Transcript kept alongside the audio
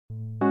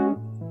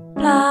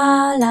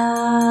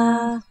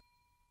Blarla.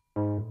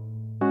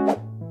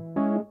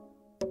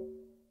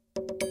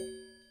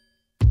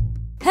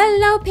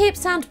 Hello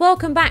peeps and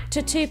welcome back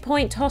to 2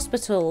 Point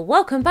Hospital.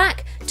 Welcome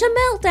back to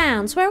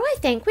Meltdowns, where I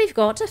think we've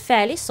got a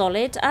fairly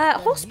solid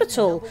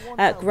hospital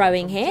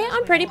growing here.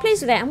 I'm pretty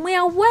pleased with it, and we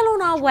are well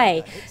on our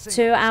way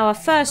to our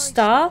first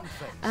star.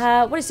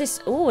 What is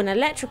this? Oh, an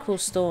electrical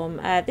storm.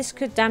 This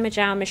could damage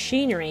our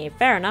machinery.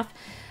 Fair enough.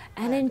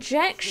 An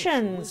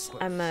injections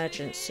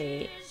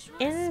emergency.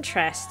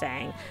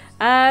 Interesting.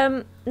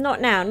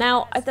 Not now.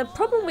 Now, the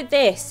problem with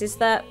this is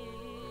that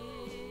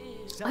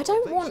I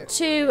don't want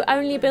to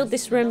only build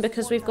this room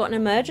because we've got an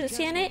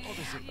emergency in it,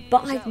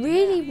 but I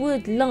really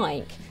would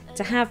like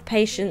to have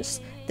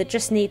patients that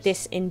just need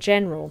this in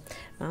general.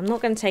 I'm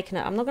not going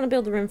to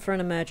build the room for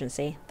an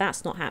emergency.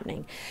 That's not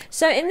happening.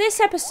 So in this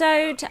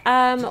episode,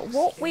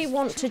 what we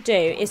want to do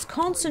is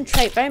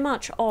concentrate very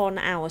much on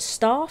our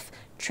staff,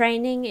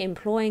 training,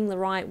 employing the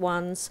right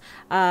ones.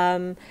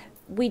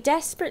 We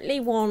desperately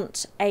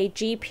want a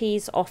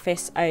GP's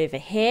office over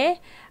here.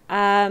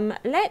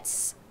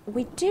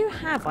 We do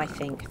have, I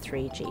think,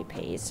 3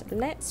 GPs.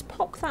 Let's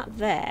pop that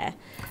there.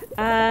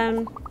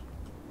 I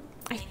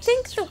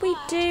think that we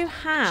do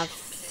have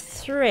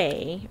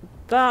 3,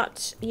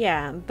 but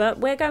yeah, but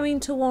we're going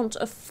to want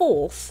a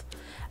 4th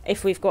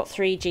if we've got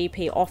 3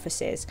 GP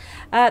offices.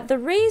 The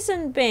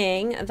reason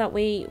being that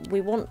we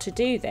want to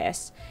do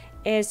this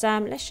is,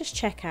 let's just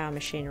check our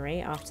machinery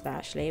after that.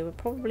 Actually, we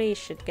probably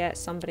should get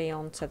somebody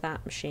onto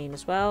that machine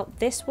as well.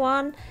 This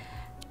one,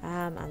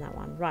 and that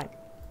one, right.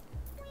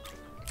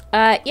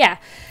 Yeah,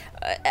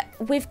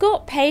 we've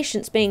got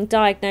patients being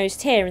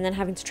diagnosed here and then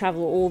having to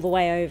travel all the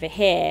way over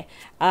here,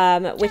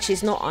 which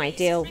is not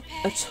ideal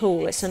at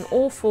all. It's an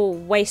awful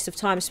waste of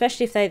time,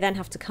 especially if they then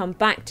have to come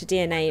back to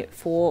DNA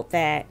for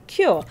their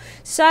cure.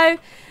 So,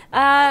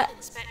 I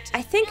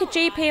think a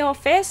GP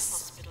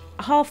office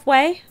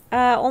halfway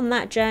on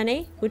that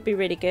journey would be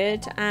really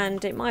good,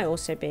 and it might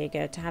also be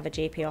good to have a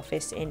GP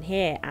office in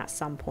here at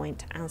some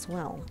point as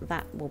well.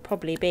 That will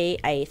probably be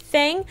a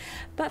thing,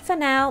 but for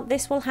now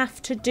this will have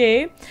to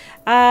do.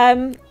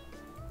 But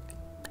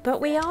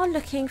we are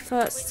looking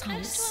for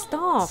some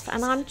staff,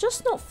 and I'm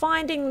just not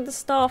finding the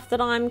staff that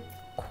I'm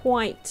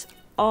quite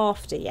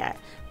after yet.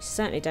 We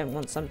certainly don't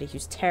want somebody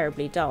who's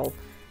terribly dull.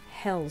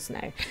 Hells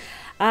no.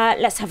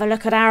 Let's have a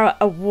look at our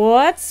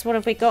awards. What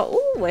have we got?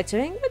 Oh, we're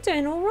doing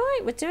all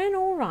right. We're doing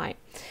all right.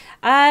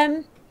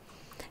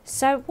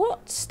 So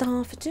what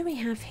staff do we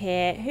have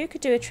here? Who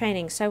could do a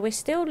training? So we're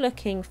still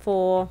looking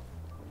for,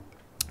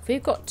 if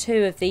we've got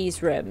 2 of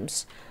these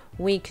rooms,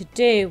 we could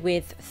do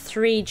with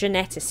 3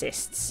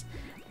 geneticists.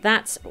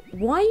 That's,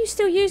 why are you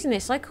still using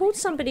this? I called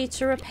somebody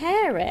to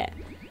repair it.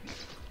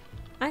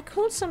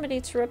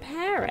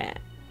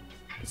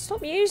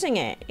 Stop using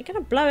it. You're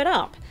going to blow it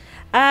up.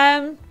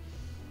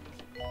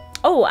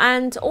 Oh,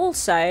 and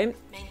also,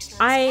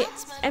 I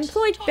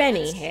employed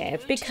Benny here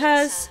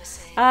because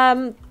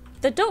the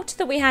doctor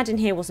that we had in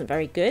here wasn't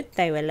very good.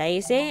 They were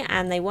lazy,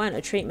 and they weren't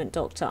a treatment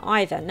doctor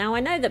either. Now,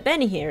 I know that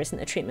Benny here isn't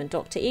a treatment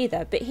doctor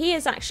either, but he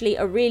is actually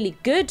a really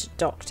good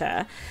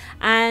doctor.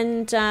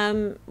 And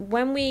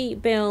when we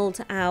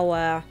build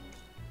our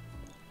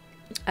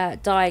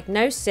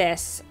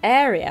diagnostic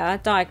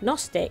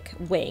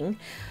wing,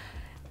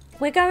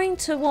 we're going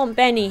to want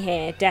Benny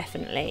here,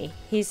 definitely.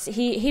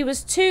 He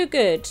was too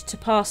good to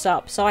pass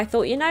up, so I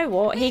thought, you know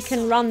what, he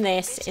can run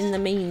this in the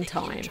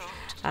meantime.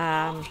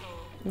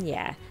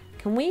 Yeah,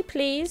 can we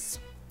please?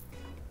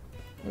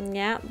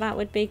 Yeah, that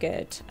would be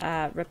good.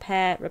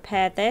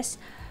 Repair this.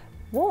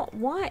 What?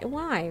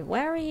 Why?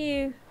 Where are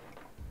you?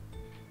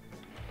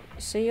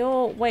 So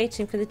you're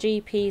waiting for the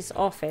GP's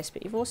office,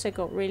 but you've also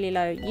got really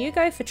low. You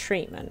go for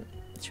treatment.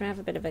 Should we have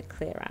a bit of a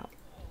clear out?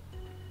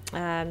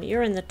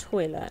 You're in the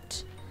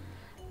toilet.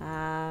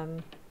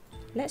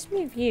 Let's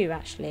move you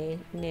actually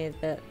near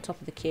the top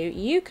of the queue.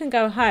 You can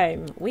go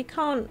home. We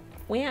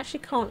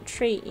actually can't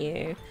treat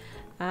you.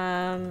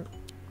 And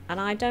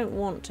I don't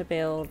want to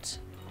build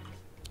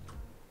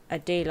a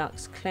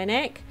deluxe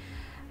clinic.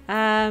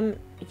 You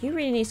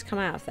really need to come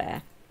out of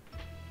there.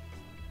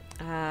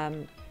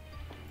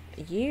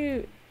 Do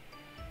you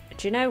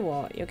know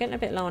what? You're getting a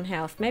bit low on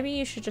health. Maybe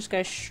you should just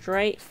go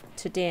straight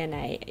to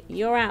DNA.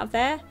 You're out of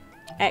there?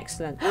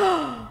 Excellent.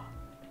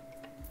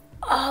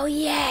 Oh,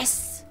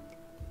 yes!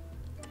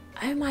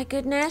 Oh, my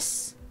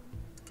goodness.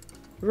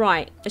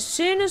 Right. As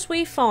soon as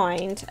we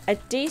find a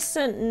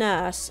decent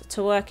nurse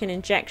to work in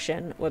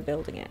injection, we're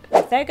building it.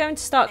 If they're going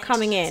to start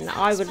coming in,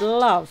 I would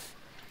love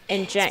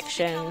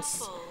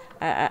injections,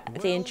 the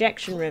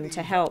injection room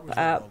to help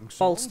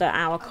bolster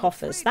our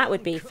coffers. That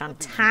would be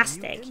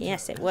fantastic.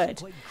 Yes, it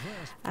would.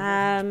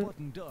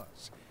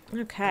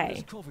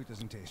 Okay.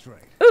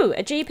 Ooh,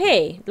 a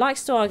GP.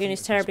 Likes to argue and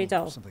is terribly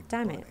dull.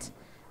 Damn it.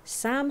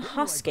 Sam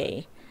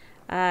Husky.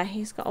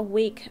 He's got a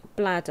weak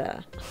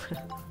bladder.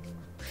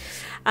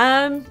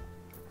 I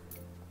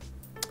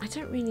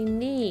don't really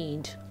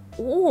need...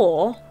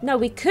 Or, no,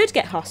 we could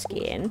get Husky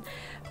in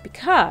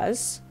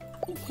because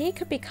he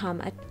could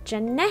become a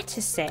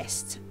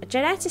geneticist. A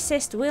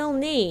geneticist will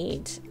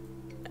need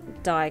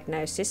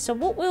diagnosis. So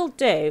what we'll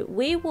do,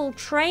 we will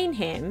train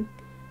him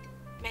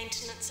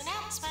Maintenance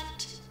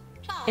announcement.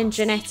 in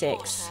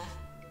genetics.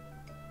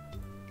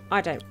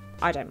 I don't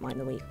mind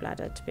the weak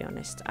bladder, to be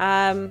honest.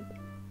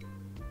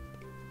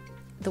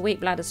 The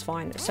weak bladder's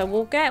fine. So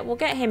we'll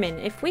get him in.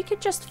 If we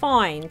could just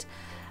find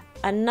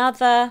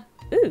another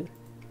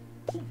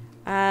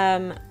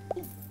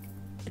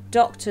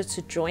doctor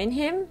to join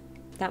him,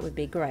 that would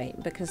be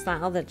great, because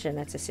that other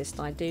geneticist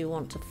I do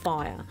want to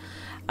fire.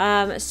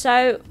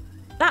 So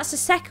that's the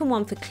second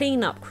one for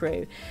cleanup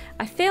crew.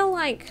 I feel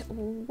like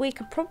we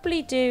could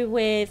probably do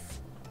with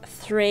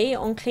 3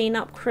 on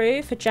cleanup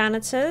crew for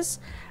janitors.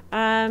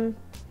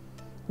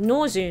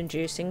 Nausea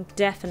inducing,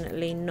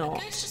 definitely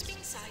not.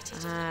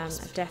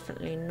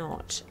 Definitely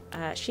not.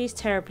 She's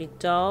terribly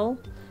dull.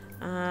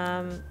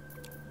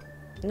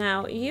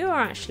 Now, you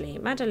are actually,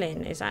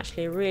 Madeline is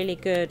actually a really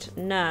good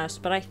nurse,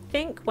 but I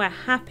think we're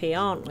happy,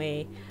 aren't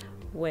we,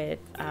 with,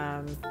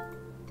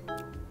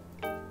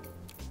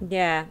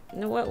 yeah,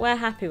 no, we're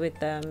happy with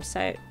them.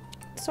 So,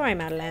 sorry,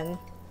 Madeline,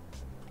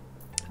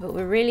 but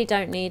we really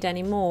don't need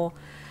any more.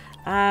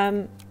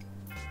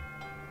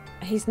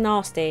 He's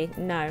nasty.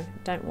 No,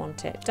 don't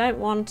want it. Don't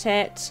want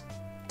it.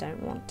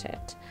 Don't want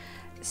it.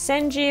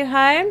 Send you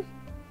home.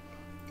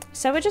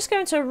 So we're just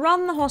going to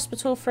run the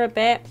hospital for a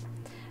bit.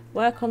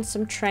 Work on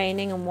some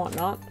training and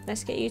whatnot.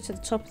 Let's get you to the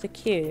top of the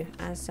queue,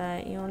 as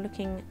you're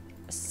looking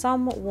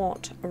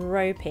somewhat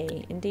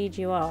ropey. Indeed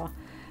you are.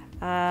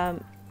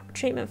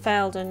 Treatment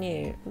failed on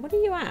you. What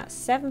are you at?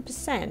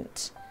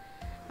 7%.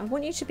 I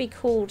want you to be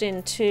called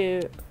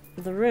into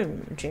the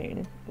room,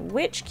 June.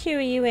 Which queue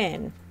are you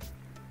in?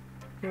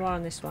 You are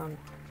on this one.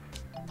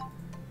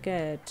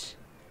 Good.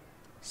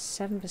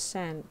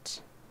 7%.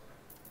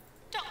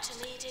 Doctor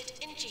needed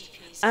in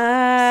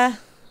GP's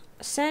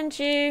Send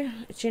you.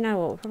 Do you know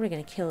what? We're probably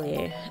going to kill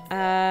you.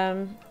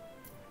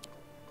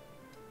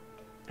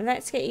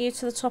 Let's get you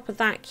to the top of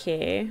that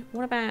queue.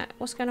 What about,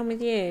 what's going on with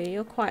you?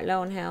 You're quite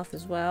low on health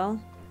as well.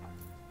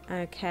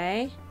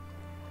 Okay.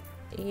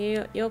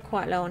 You're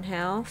quite low on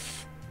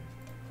health.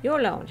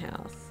 You're low on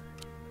health.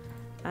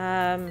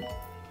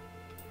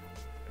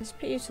 Let's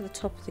put you to the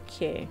top of the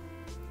queue.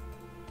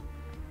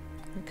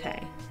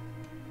 Okay.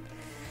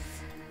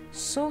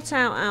 Sort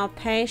out our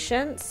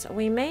patients.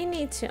 We may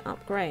need to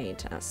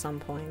upgrade at some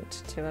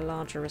point to a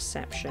larger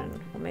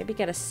reception, or maybe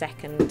get a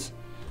second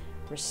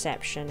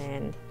reception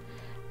in.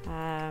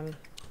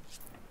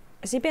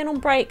 Has he been on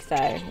break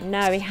though?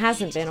 No, he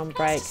hasn't been on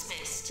break.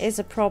 Is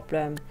a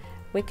problem.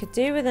 We could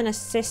do with an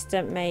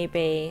assistant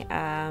maybe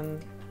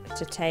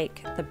to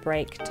take the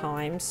break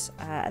times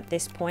at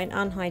this point.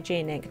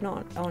 Unhygienic,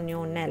 not on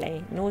your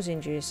Nelly. Nausea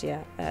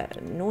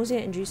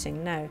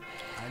inducing, no.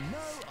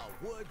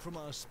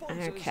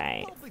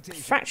 Okay.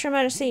 Fracture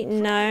emergency,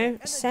 no.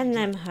 Send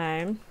them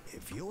home.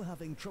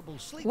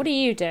 What are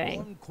you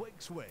doing?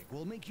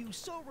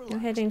 You're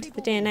heading to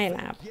the DNA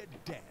lab.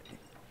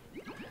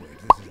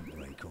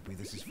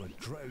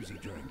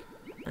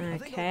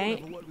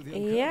 Okay.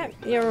 Yep,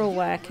 you're all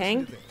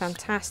working.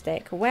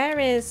 Fantastic. Where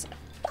is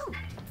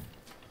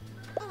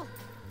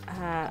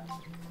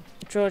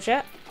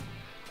Georgia?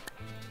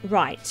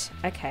 Right,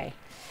 okay.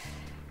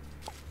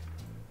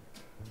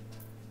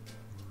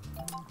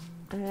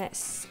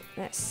 Let's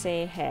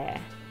see here.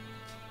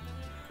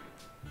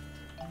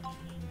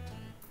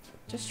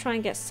 Just try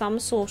and get some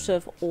sort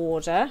of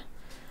order.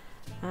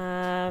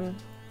 Oh!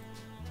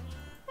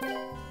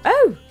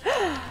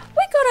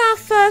 We got our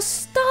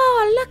first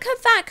star! Look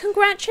at that!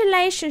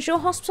 Congratulations! Your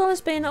hospital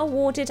has been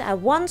awarded a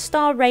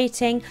 1-star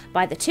rating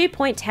by the 2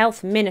 Point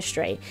Health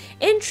Ministry.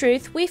 In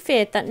truth, we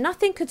feared that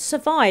nothing could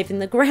survive in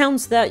the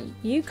grounds that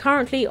you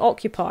currently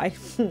occupy.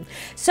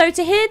 So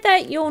to hear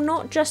that you're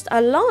not just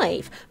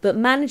alive, but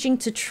managing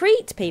to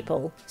treat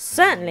people,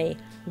 certainly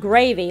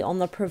gravy on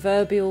the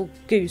proverbial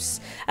goose.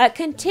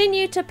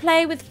 Continue to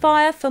play with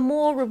fire for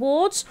more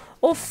rewards,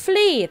 or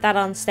flee that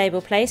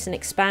unstable place and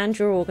expand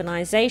your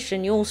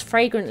organisation. Yours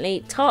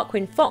fragrantly,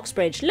 Tarquin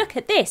Foxbridge. Look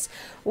at this.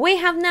 We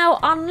have now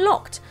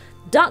unlocked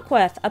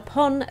Duckworth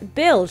upon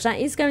Bilge. That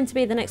is going to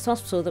be the next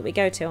hospital that we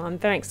go to. I'm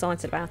very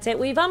excited about it.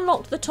 We've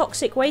unlocked the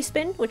toxic waste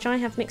bin, which I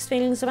have mixed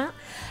feelings about.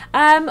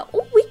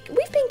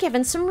 We've been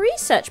given some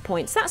research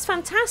points. That's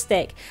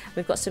fantastic.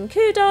 We've got some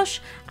kudosh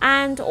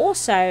and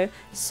also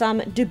some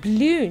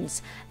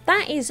doubloons.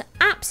 That is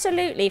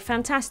absolutely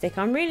fantastic.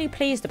 I'm really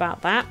pleased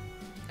about that.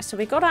 So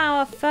we got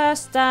our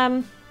first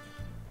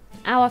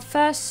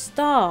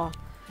star.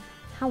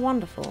 How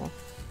wonderful.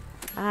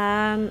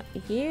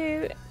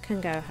 You can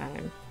go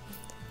home.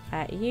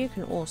 You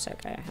can also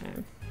go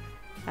home.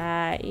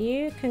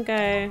 You can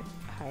go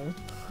home,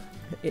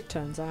 it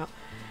turns out.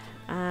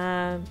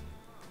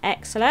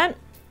 Excellent.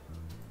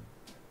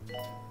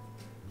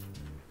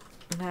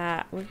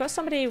 We've got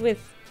somebody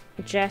with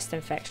chest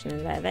infection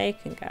in there. They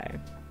can go.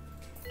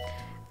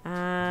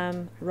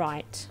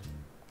 Right.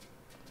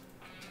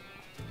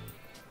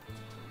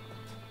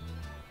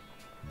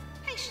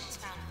 Patients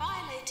found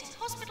violating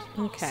hospital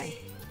policy. Okay.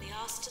 Be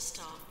asked to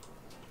stop.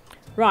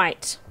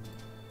 Right.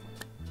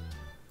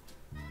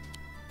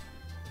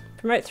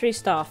 Promote 3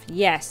 staff.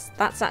 Yes,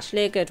 that's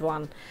actually a good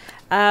one.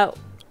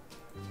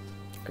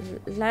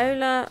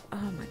 Lola,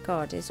 oh my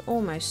god, is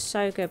almost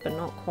so good but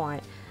not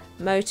quite.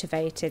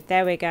 Motivated.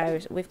 There we go.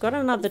 We've got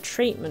another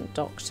treatment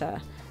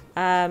doctor.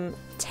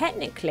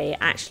 Technically,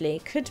 actually,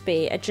 could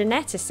be a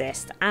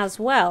geneticist as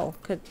well.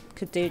 Could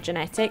do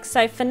genetics.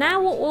 So for now,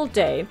 what we'll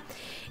do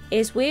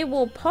is we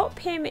will pop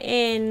him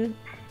in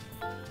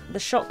the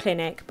shock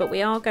clinic, but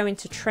we are going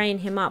to train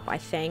him up, I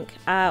think.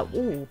 Ooh,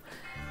 do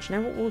you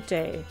know what we'll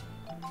do?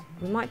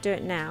 We might do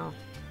it now.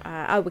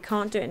 Oh, we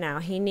can't do it now.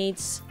 He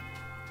needs...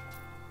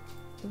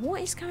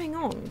 What is going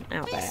on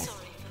out there? Sorry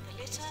for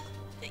the litter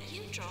that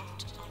you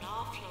dropped on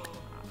our floor.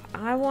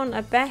 I want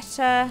a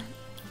better...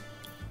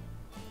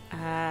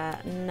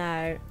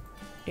 no.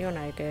 You're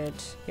no good.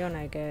 You're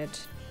no good.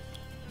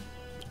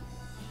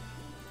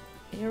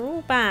 You're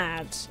all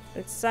bad.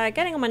 It's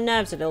getting on my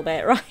nerves a little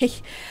bit,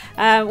 right?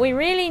 We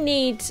really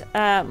need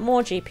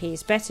more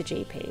GPs, better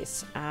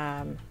GPs.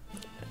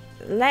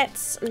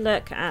 Let's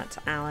look at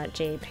our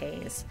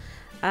GPs.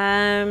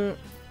 The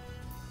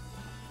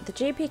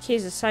GP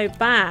queues are so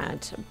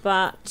bad,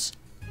 but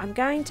I'm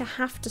going to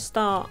have to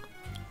start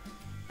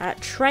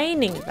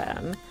training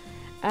them.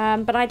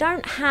 But I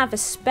don't have a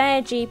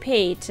spare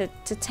GP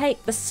to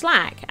take the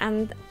slack,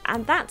 and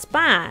that's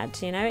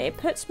bad, you know. It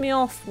puts me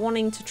off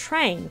wanting to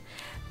train,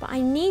 but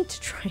I need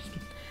to train.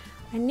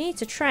 I need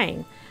to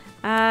train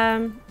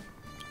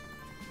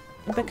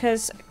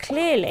because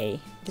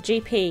clearly the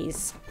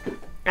GPs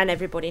and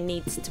everybody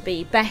needs to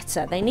be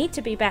better. They need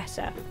to be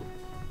better,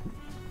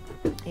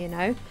 you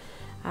know.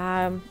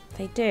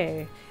 They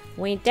do.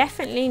 We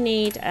definitely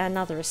need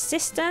another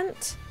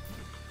assistant.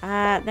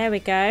 There we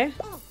go.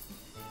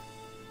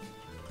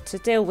 To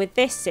deal with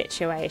this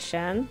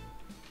situation,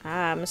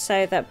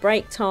 so that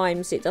break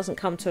times it doesn't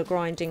come to a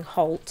grinding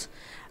halt,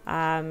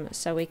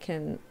 so we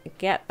can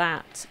get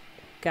that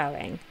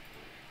going.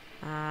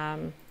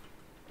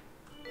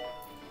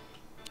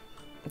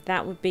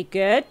 That would be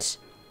good.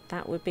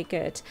 That would be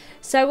good.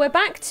 So we're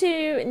back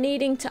to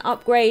needing to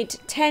upgrade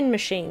 10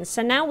 machines.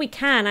 So now we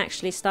can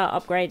actually start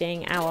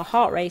upgrading our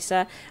heart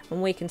racer,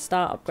 and we can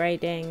start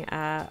upgrading.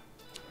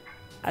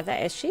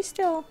 Is she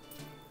still?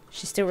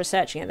 She's still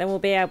researching it. Then we'll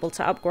be able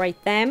to upgrade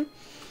them.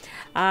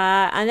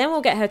 And then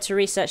we'll get her to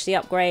research the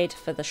upgrade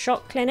for the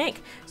shock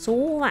clinic. So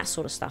all that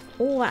sort of stuff.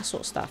 All that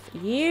sort of stuff.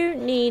 You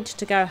need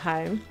to go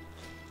home.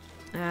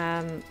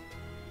 Yeah.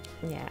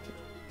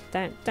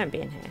 Don't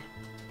be in here.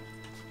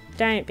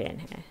 Don't be in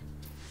here.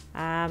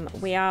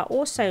 We are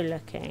also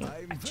looking...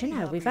 Do you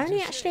know, we've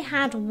only actually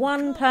had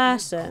one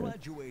person.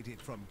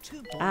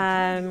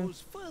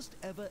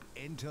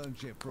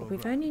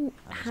 We've only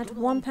had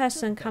one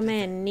person come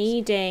in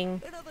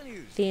needing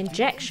the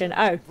injection.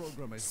 Oh,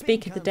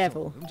 speak of the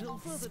devil.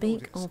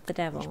 Speak of the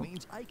devil. Do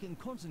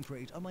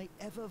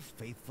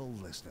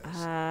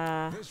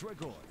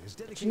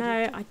you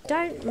know, I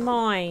don't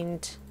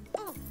mind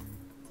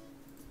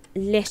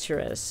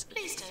litterers,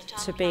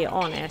 to be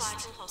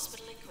honest.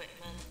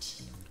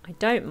 I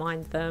don't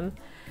mind them.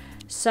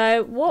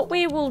 So what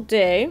we will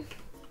do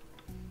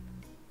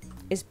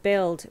is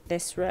build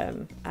this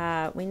room.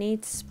 We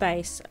need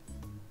space.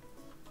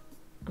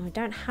 I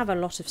don't have a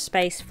lot of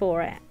space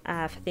for it,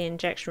 for the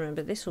injection room,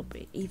 but this will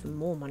be even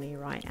more money,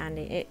 right? And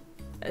it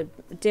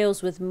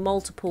deals with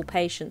multiple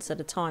patients at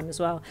a time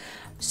as well.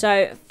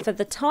 So for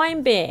the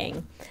time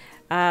being,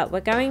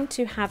 we're going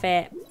to have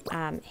it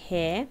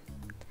here.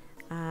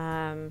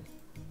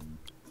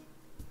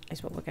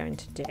 Is what we're going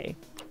to do.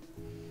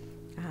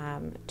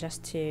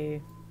 Just to,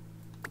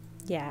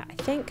 yeah, I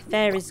think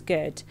there is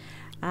good.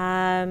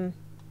 Yeah,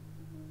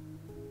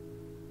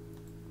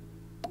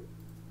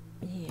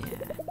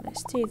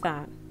 let's do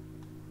that.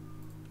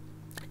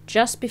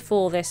 Just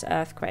before this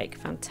earthquake.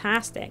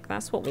 Fantastic.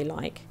 That's what we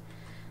like.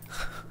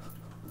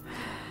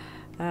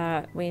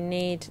 We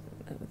need...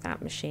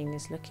 That machine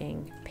is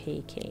looking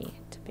peaky,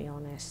 to be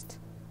honest.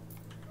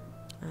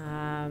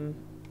 Right,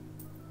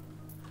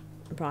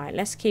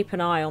 let's keep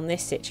an eye on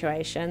this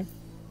situation.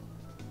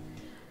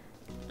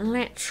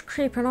 Let's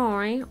keep an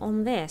eye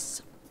on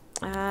this.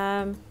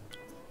 No.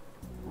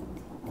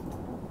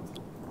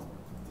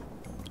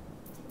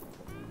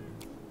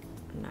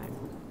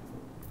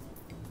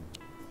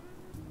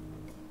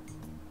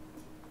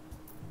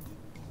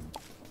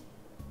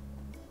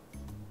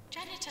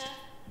 Janitor,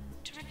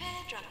 to repair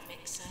drug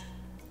mixer.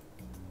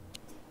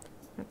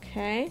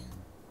 Okay.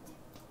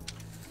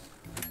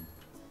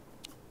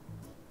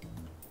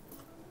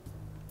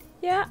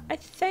 Yeah, I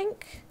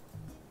think...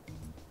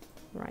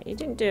 Right, you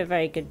didn't do a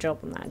very good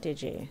job on that,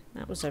 did you?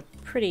 That was a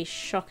pretty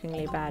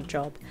shockingly bad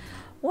job.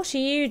 What are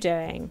you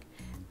doing?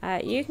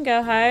 You can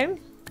go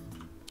home.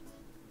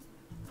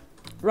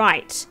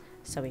 Right,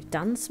 so we've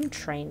done some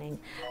training.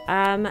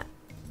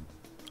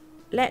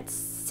 Let's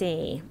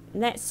see.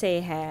 Let's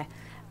see here.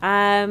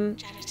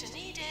 Janitor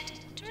needed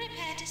to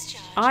repair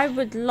discharge. I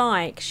would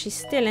like... She's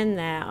still in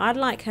there. I'd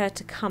like her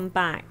to come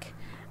back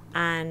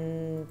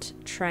and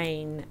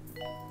train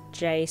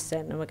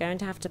Jason. And we're going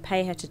to have to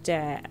pay her to do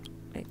it.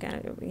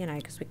 You know,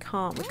 because we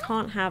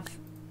can't have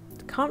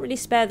can't really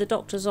spare the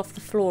doctors off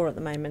the floor at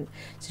the moment.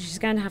 So she's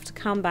going to have to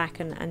come back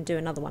and do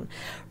another one.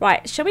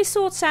 Right, shall we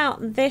sort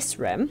out this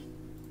room?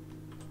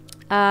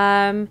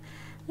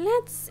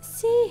 Let's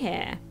see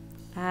here.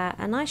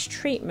 A nice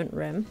treatment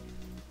room.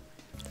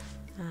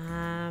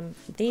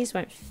 These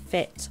won't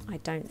fit, I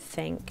don't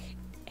think,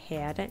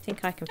 here. I don't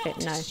think I can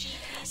fit, no.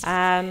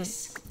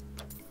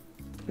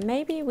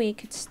 Maybe we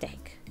could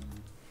stick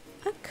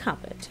a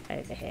cupboard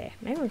over here.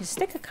 Maybe we can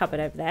stick a cupboard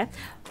over there.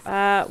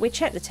 We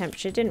checked the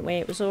temperature, didn't we?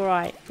 It was all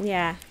right.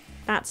 Yeah,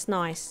 that's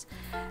nice.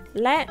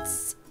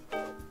 Let's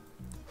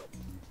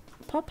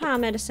pop our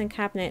medicine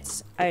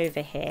cabinets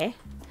over here.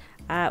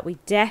 We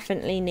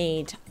definitely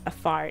need a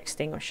fire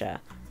extinguisher.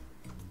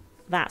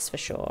 That's for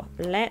sure.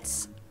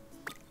 Let's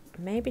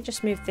maybe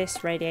just move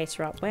this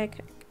radiator up.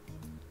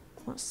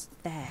 What's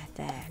there?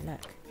 There,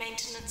 look.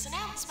 Maintenance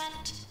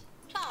announcement.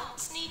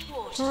 Plants need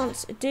water.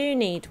 Plants do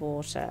need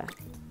water.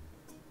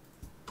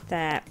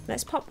 There.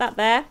 Let's pop that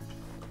there.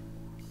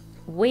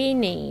 We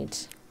need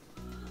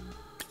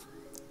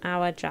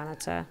our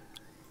janitor.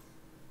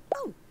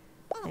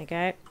 There you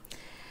go.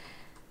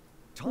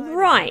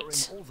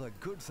 Right. All the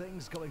good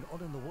things going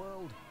on in the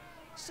world.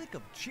 Sick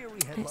of cheery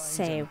headlines. Let's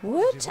see.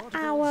 Would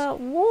our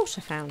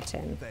water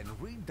fountain? Then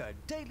read the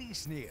Daily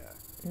Sneer.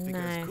 No.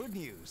 Because good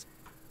news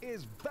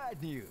is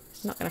bad news.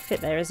 It's not going to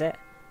fit there, is it?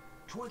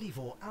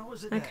 24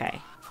 hours a day.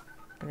 Okay.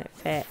 Will it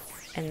fit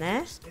in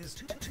there? Is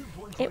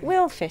 2.3. It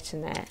will fit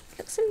in there.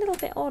 Looks a little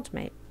bit odd,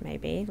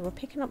 maybe. We're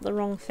picking up the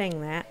wrong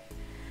thing there.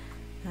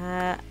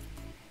 And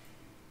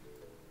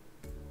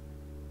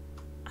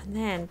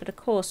then, but of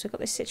course, we've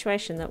got this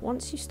situation that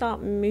once you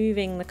start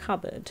moving the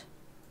cupboard...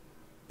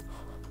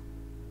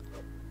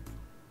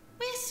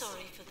 We're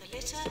sorry for the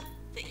litter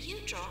that you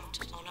dropped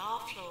on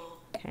our floor.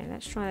 Okay,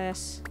 let's try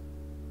this.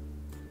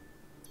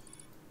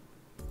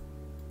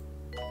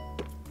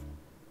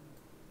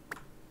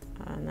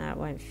 Oh, no, it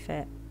won't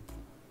fit.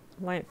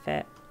 Won't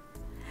fit.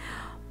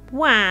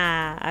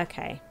 Wow,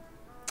 okay.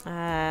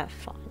 Fine.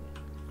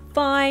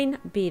 Fine,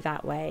 be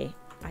that way.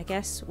 I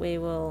guess we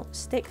will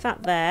stick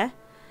that there.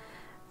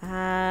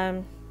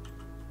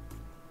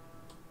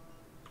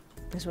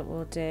 Is what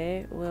we'll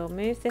do. We'll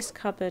move this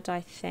cupboard, I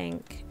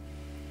think,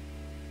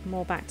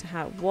 more back to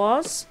how it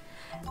was.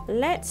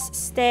 Let's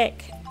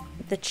stick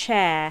the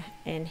chair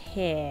in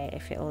here,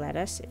 if it'll let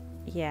us.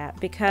 Yeah,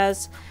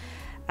 because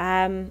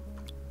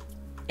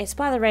it's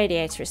by the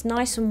radiator. It's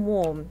nice and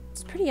warm.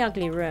 It's a pretty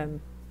ugly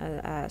room.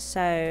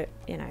 So,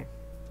 you know.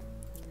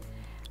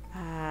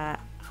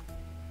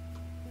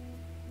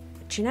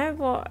 Do you know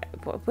what?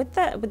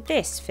 Would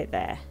this fit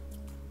there?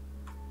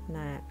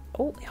 No.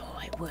 Oh,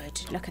 it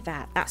would. Look at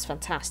that. That's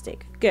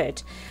fantastic.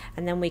 Good.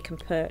 And then we can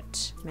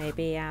put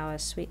maybe our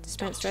sweet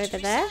dispenser over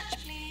there.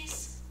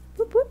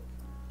 Whoop, whoop.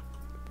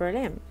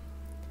 Brilliant.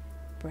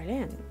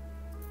 Brilliant.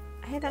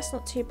 Hey, that's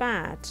not too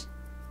bad.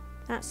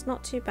 That's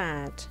not too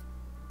bad.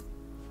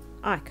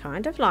 I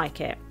kind of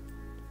like it.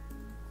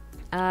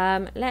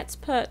 Let's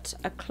put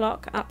a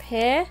clock up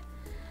here.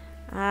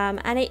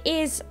 And it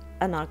is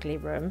an ugly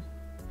room.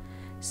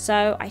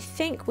 So I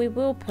think we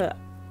will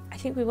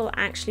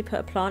actually put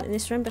a plant in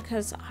this room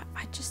because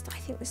I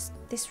think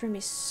this room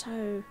is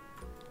so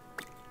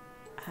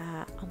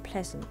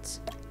unpleasant.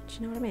 Do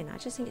you know what I mean? I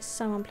just think it's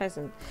so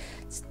unpleasant.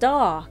 It's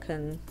dark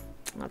and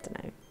I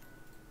don't know.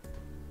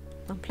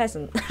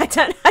 Unpleasant. I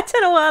don't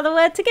know what other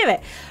word to give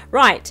it.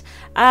 Right.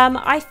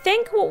 I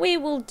think what we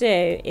will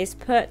do is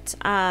put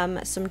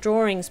some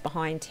drawings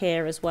behind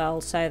here as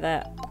well so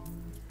that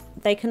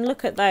they can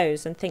look at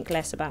those and think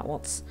less about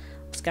what's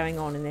going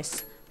on in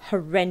this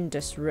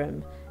horrendous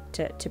room,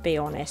 to be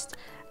honest.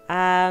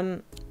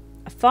 A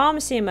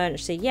pharmacy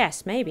emergency,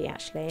 yes, maybe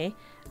actually.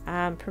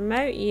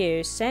 Promote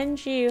you,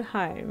 send you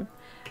home.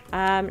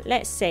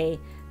 Let's see.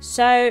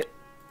 So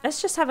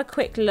let's just have a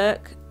quick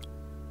look.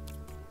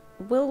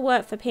 Will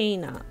work for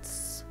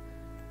peanuts.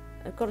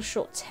 I've got a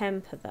short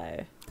temper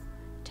though.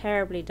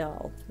 Terribly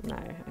dull. No,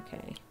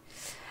 okay.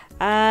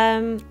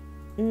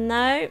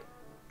 No.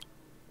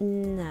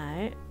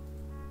 No.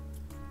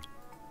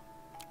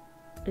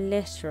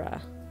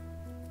 Litera.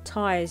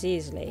 Tires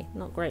easily.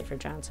 Not great for a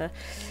janitor.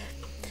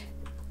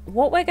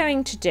 What we're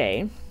going to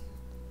do...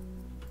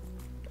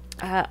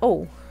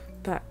 oh,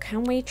 but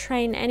can we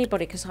train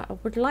anybody? Because I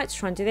would like to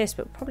try and do this,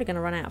 but we're probably going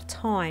to run out of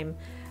time.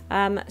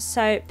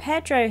 So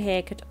Pedro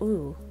here could...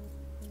 Ooh,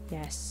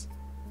 yes.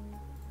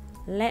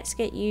 Let's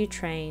get you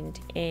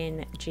trained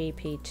in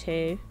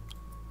GP2.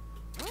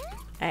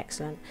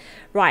 Excellent.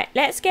 Right,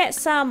 let's get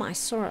some... I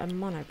saw a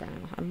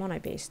mono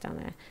beast down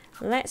there.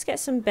 Let's get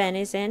some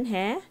bennies in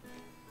here.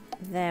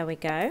 There we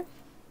go.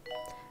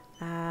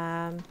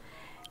 Have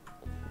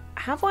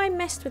I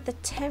messed with the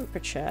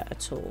temperature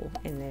at all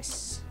in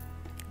this?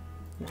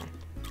 No.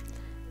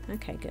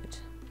 Okay, good.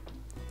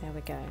 There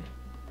we go.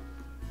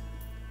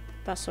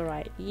 That's all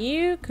right.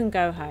 You can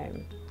go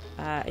home.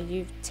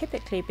 You've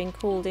typically been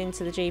called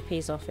into the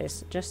GP's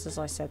office, just as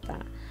I said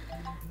that.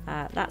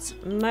 That's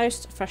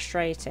most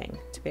frustrating,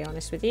 to be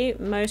honest with you.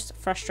 Most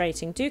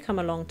frustrating. Do come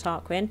along,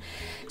 Tarquin.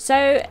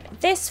 So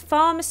this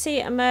pharmacy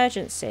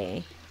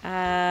emergency,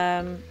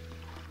 Attention.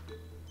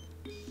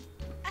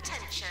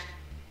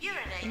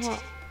 Urinating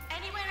What?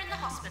 anywhere in the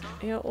hospital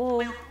You're all...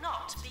 will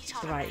not be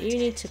tolerated. Right, you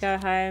need to go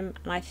home,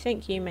 and I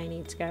think you may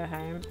need to go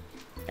home.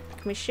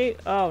 Can we shoot?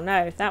 Oh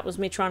no, that was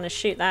me trying to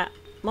shoot that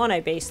mono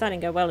beast. That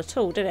didn't go well at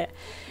all, did it?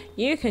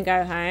 You can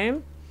go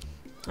home.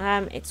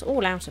 It's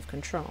all out of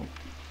control.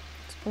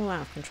 It's all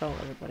out of control,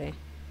 everybody.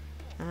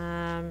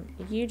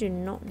 You do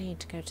not need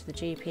to go to the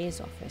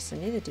GP's office,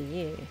 and neither do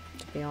you,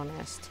 to be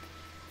honest.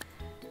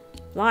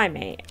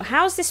 Blimey.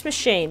 How's this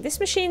machine?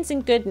 This machine's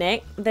in good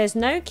nick. There's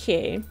no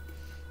queue.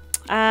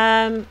 The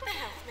health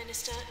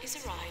minister is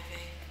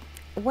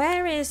arriving.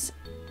 Where is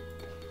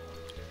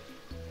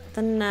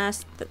the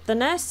nurse? The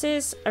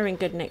nurses are in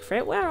good nick for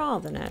it. Where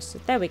are the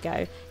nurses? There we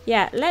go.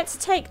 Yeah, let's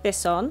take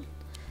this on.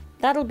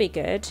 That'll be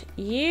good.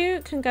 You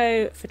can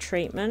go for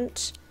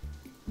treatment.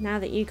 Now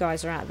that you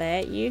guys are out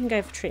there, you can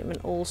go for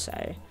treatment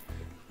also.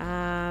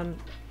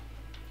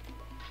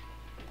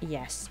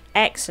 Yes.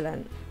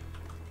 Excellent.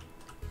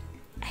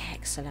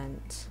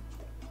 Excellent.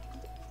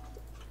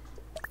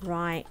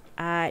 Right.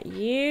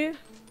 You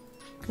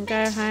can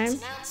go home.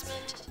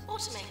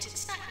 Automated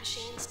snack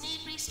machines need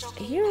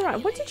restocking. Are you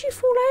alright? What did you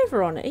fall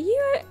over on? Are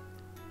you...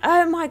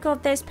 Oh my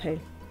god, there's poo.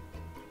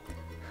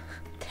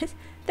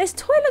 There's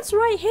toilets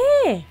right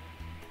here.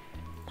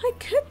 My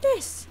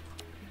goodness.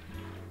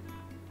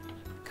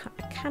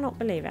 I cannot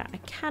believe it. I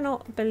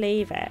cannot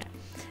believe it.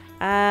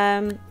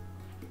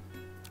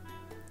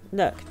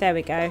 Look, there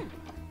we go.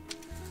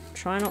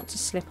 Try not to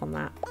slip on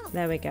that.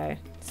 There we go.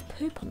 There's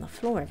poop on the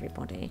floor,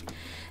 everybody.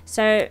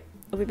 So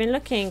we've been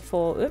looking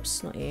for...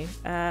 Oops, not you.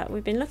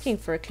 We've been looking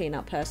for a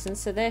clean-up person.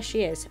 So there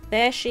she is.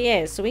 There she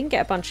is. So we can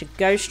get a bunch of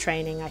ghost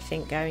training, I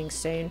think, going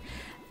soon.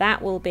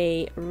 That will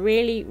be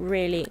really,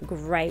 really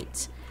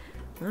great.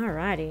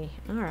 Alrighty.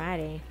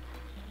 Alrighty.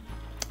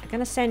 I'm going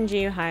to send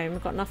you home.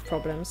 We've got enough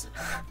problems.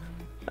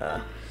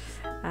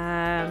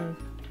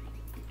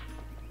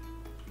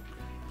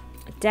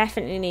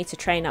 Definitely need to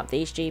train up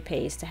these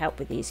GPs to help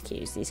with these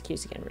queues. These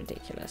queues are getting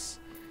ridiculous.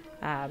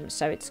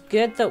 So it's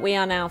good that we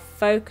are now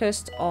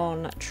focused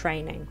on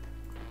training.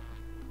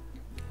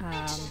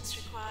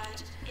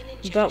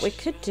 But we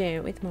could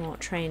do with more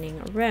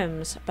training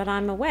rooms. But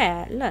I'm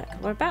aware, look,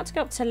 we're about to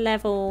go up to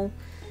level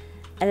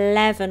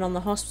 11 on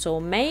the hospital.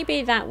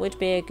 Maybe that would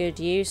be a good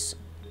use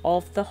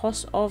of the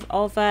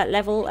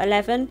level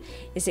 11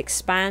 is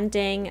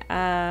expanding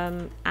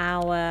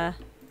our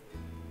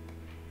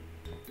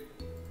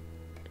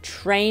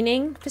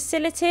training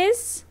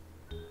facilities.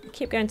 I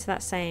keep going to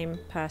that same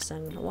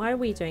person. Why are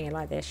we doing it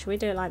like this? Should we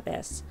do it like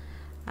this?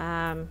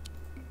 Okay.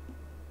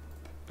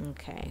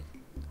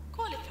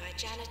 Qualified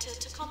janitor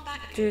to combat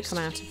Do come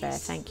out of there,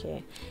 thank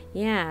you.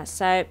 Yeah,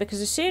 so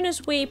because as soon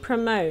as we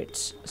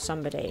promote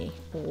somebody,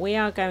 we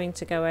are going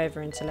to go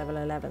over into level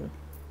 11.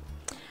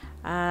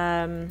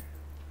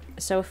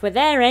 So if we're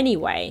there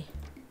anyway,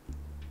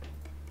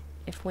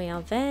 let's put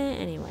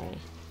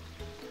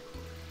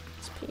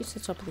you to the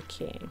top of the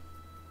queue.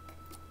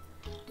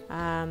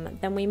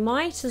 Then we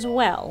might as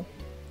well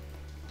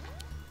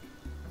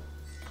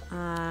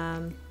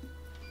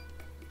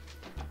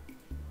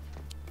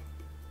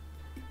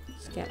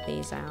let's get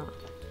these out.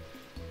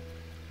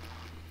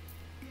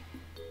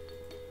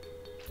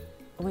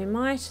 We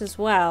might as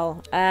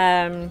well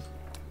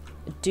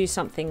do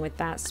something with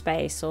that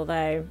space,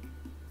 although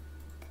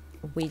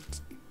we...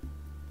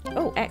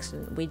 Oh,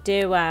 excellent. We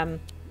do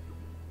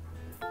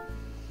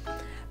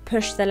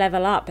push the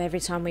level up every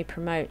time we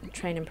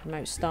train and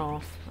promote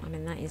staff. I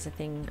mean, that is a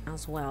thing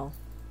as well.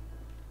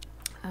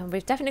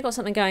 We've definitely got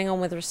something going on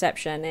with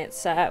reception.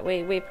 It's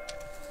we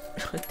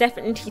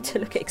definitely need to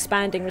look at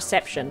expanding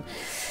reception.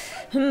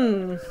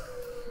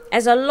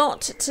 There's a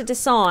lot to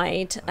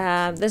decide.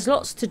 There's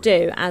lots to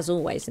do, as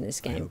always, in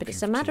this game. But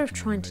it's a matter of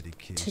trying to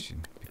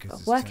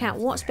work out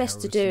what's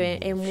best to do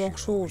in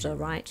what order,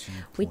 right?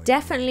 We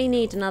definitely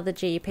need another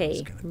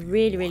GP.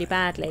 Really, really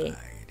badly.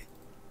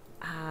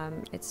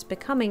 It's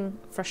becoming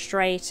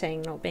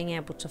frustrating not being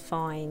able to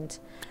find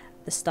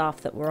the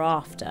staff that we're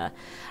after.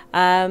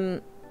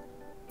 Because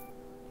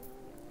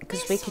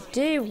we could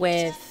do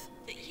with...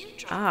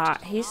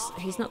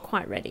 he's not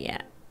quite ready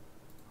yet.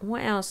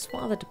 What else?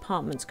 What other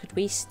departments could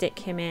we stick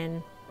him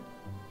in?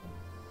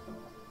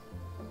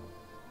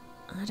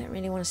 I don't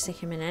really want to stick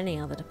him in any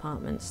other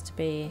departments, to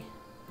be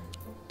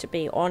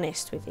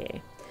honest with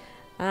you.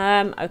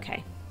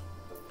 Okay.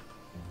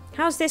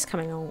 How's this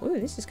coming along? Ooh,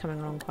 this is coming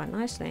along quite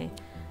nicely.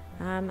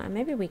 And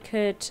maybe we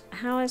could...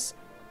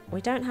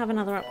 We don't have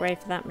another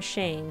upgrade for that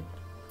machine.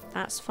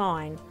 That's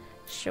fine.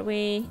 Shall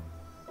we...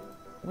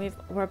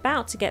 We're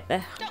about to get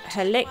the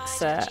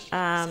Helixers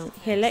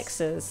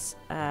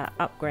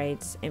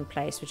upgrades in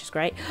place, which is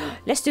great.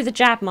 Let's do the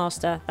Jab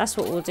Master. That's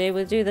what we'll do.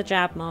 We'll do the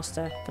Jab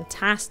Master.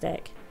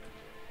 Fantastic.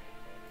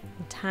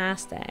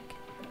 Fantastic.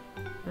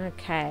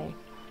 Okay.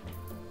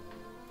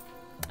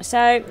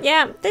 So,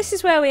 yeah, this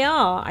is where we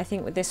are, I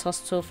think, with this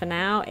hospital for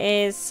now.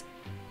 It's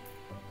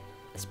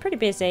pretty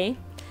busy.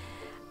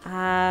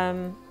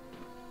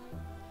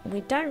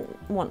 We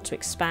don't want to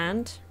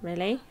expand,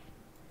 really.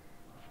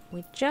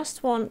 We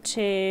just want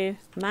to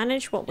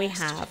manage what we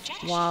have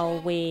while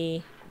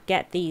we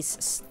get the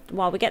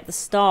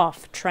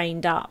staff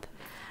trained up,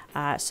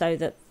 so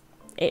that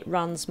it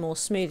runs more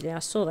smoothly. I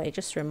saw they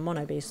just threw a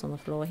monobeast on the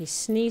floor. He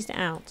sneezed it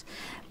out.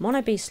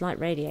 Monobeasts like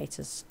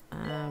radiators,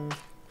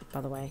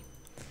 by the way.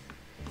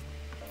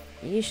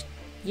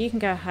 You can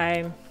go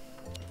home.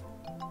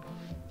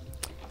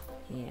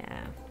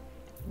 Yeah.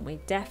 We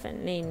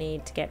definitely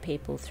need to get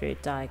people through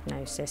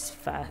diagnosis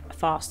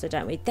faster,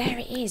 don't we? There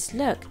it is,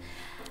 look.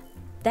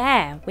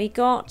 There, we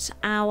got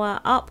our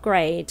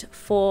upgrade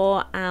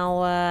for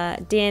our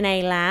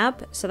DNA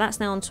lab. So that's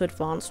now on to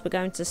advanced. We're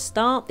going to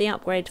start the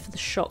upgrade for the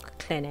shock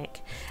clinic.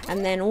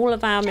 And then all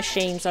of our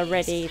machines are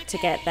ready to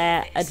get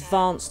their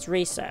advanced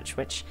research,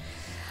 which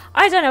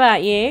I don't know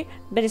about you,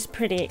 but it's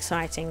pretty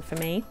exciting for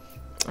me.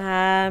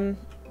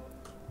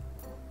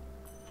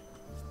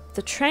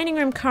 The training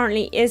room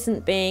currently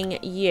isn't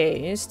being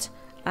used.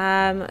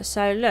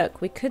 So look,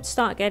 we could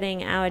start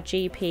getting our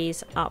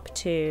GPs up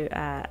to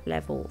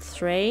level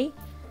 3.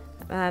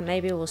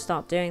 Maybe we'll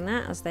start doing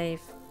that as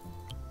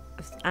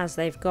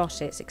they've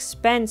got it. It's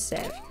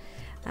expensive,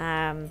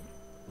 but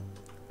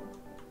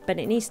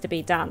it needs to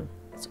be done.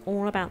 It's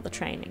all about the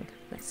training.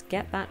 Let's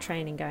get that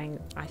training going.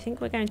 I think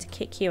we're going to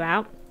kick you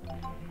out.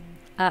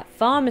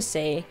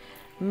 Pharmacy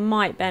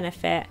might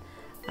benefit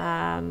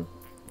from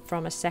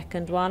a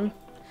second one.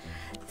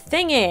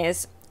 Thing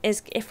is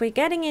if we're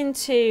getting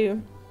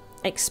into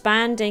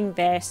expanding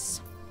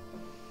this,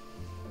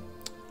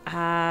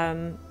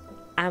 and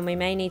we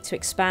may need to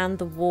expand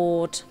the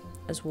ward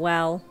as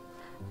well,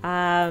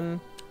 and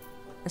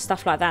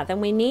stuff like that,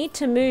 then we need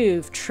to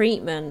move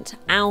treatment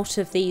out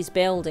of these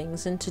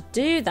buildings, and to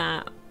do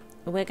that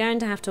we're going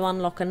to have to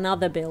unlock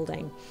another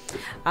building.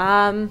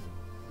 And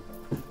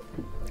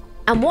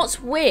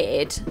what's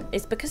weird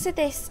is because of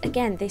this,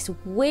 again, this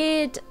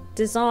weird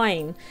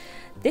design,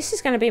 this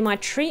is going to be my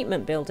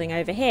treatment building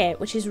over here,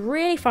 which is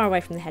really far away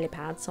from the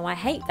helipad, so I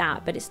hate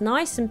that, but it's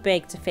nice and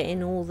big to fit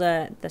in all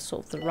the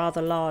sort of the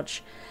rather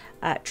large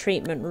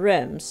treatment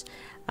rooms.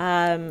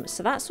 So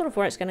that's sort of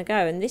where it's going to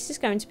go, and this is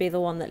going to be the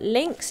one that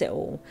links it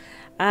all.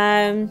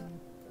 So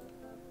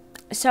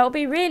it'll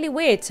be really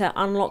weird to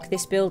unlock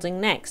this building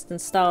next and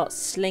start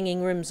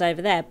slinging rooms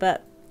over there,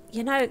 but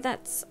you know,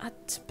 that's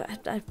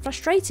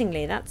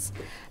frustratingly, that's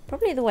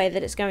probably the way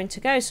that it's going to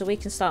go, so we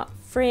can start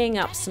freeing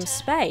up some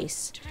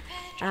space.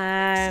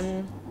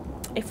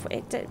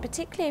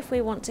 Particularly if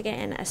we want to get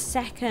in a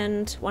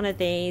second one of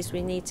these,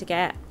 we need to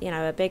get, you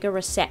know, a bigger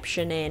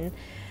reception in,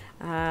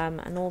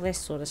 and all this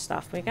sort of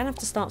stuff. We're going to have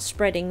to start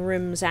spreading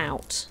rooms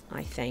out,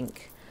 I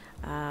think,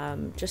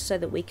 just so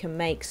that we can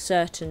make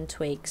certain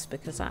tweaks,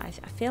 because I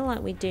feel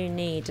like we do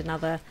need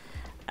another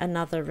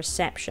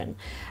reception.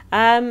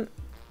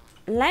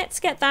 Let's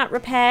get that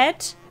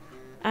repaired.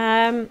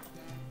 And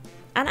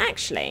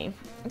actually,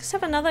 let's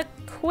have another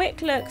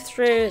quick look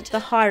through the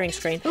hiring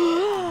screen.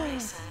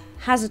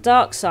 Has a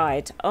dark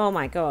side. Oh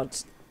my god.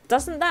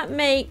 Doesn't that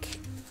make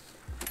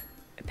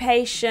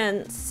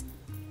patients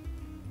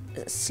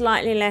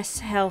slightly less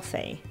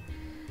healthy?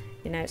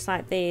 You know, it's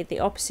like the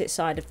opposite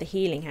side of the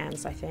healing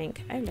hands, I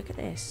think. Oh, look at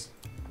this.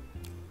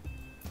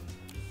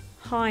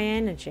 High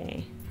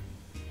energy.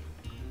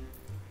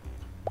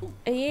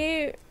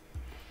 You're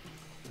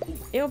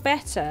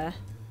better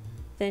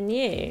than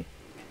you.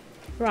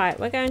 Right,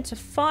 we're going to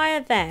fire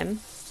them,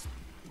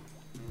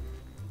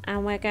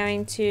 and we're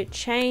going to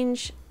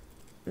change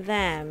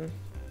them.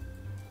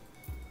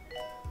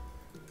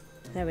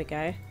 There we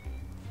go.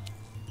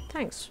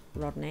 Thanks,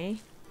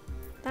 Rodney.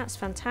 That's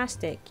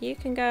fantastic. You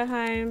can go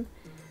home,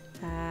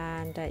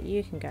 and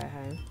you can go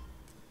home.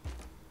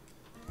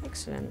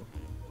 Excellent.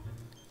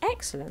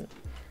 Excellent.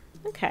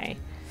 Okay.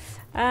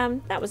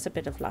 That was a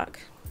bit of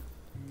luck.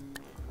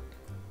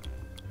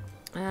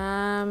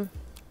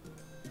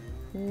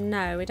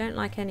 No, we don't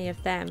like any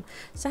of them.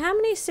 So how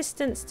many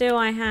assistants do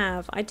I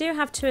have? I do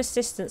have 2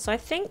 assistants. So I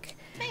think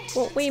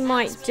what we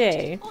might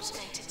do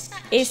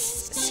is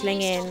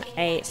sling in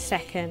a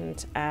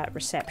second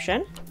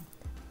reception.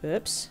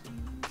 Oops.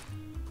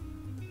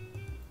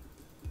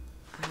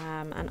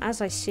 And as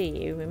I see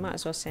you, we might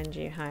as well send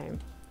you home.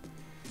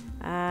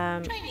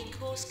 Training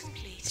course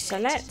completed. So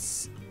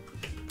let's...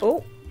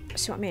 Oh,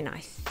 see what I mean? I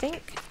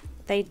think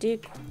they do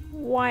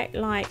quite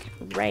like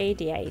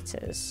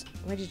radiators.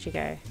 Where did you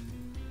go?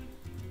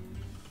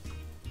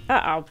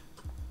 Uh-oh.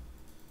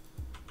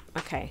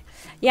 Okay.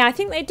 Yeah, I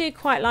think they do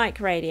quite like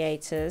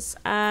radiators.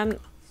 They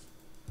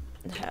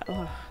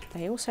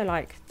also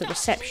like the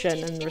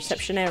reception and the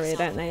reception area,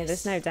 don't they?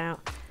 There's no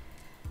doubt.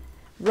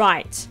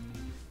 Right.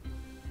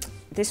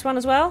 This one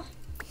as well?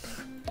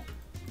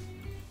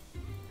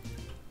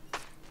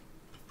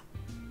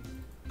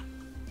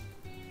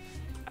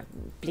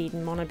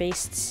 Bleeding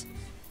monobeasts.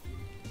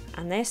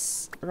 And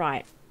this,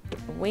 right.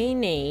 We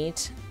need...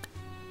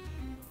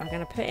 I'm going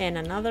to put in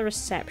another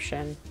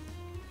reception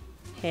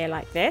here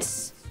like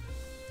this.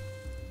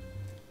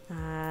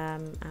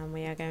 And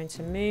we are going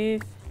to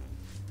move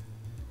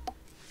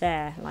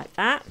there like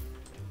that.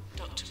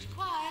 Doctor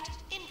required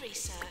in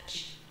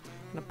research.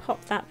 I'm going to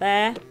pop that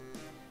there.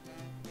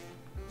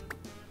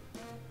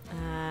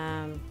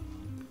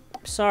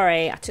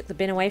 sorry. I took the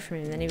bin away from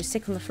him and then he was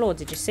sick on the floor.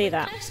 Did you see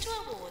that? Close to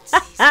award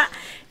season.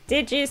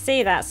 Did you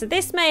see that? So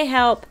this may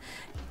help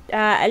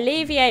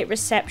alleviate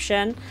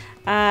reception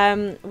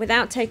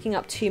without taking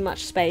up too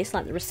much space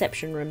like the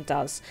reception room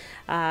does.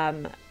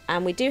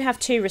 And we do have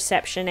 2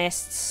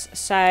 receptionists,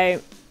 so,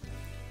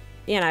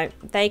 you know,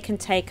 they can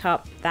take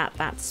up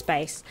that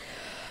space.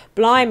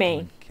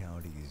 Blimey.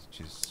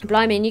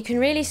 Blimey, and you can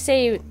really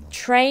see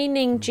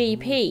training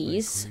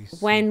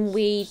GPs when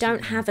we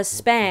don't have a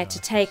spare to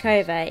take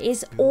over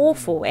is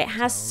awful. It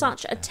has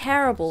such a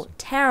terrible,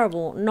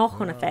 terrible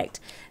knock-on effect.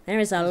 There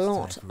is a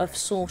lot of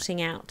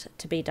sorting out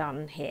to be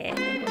done here.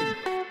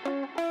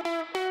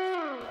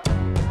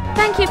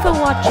 Thank you for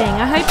watching.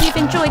 I hope you've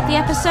enjoyed the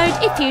episode.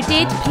 If you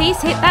did, please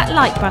hit that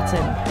like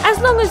button. As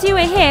long as you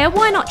are here,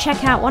 why not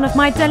check out one of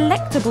my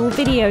delectable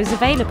videos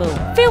available?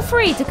 Feel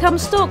free to come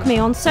stalk me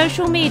on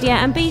social media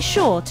and be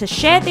sure to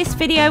share this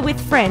video with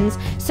friends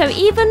so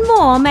even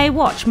more may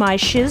watch my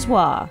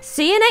SHIZWAH.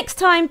 See you next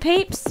time,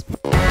 peeps.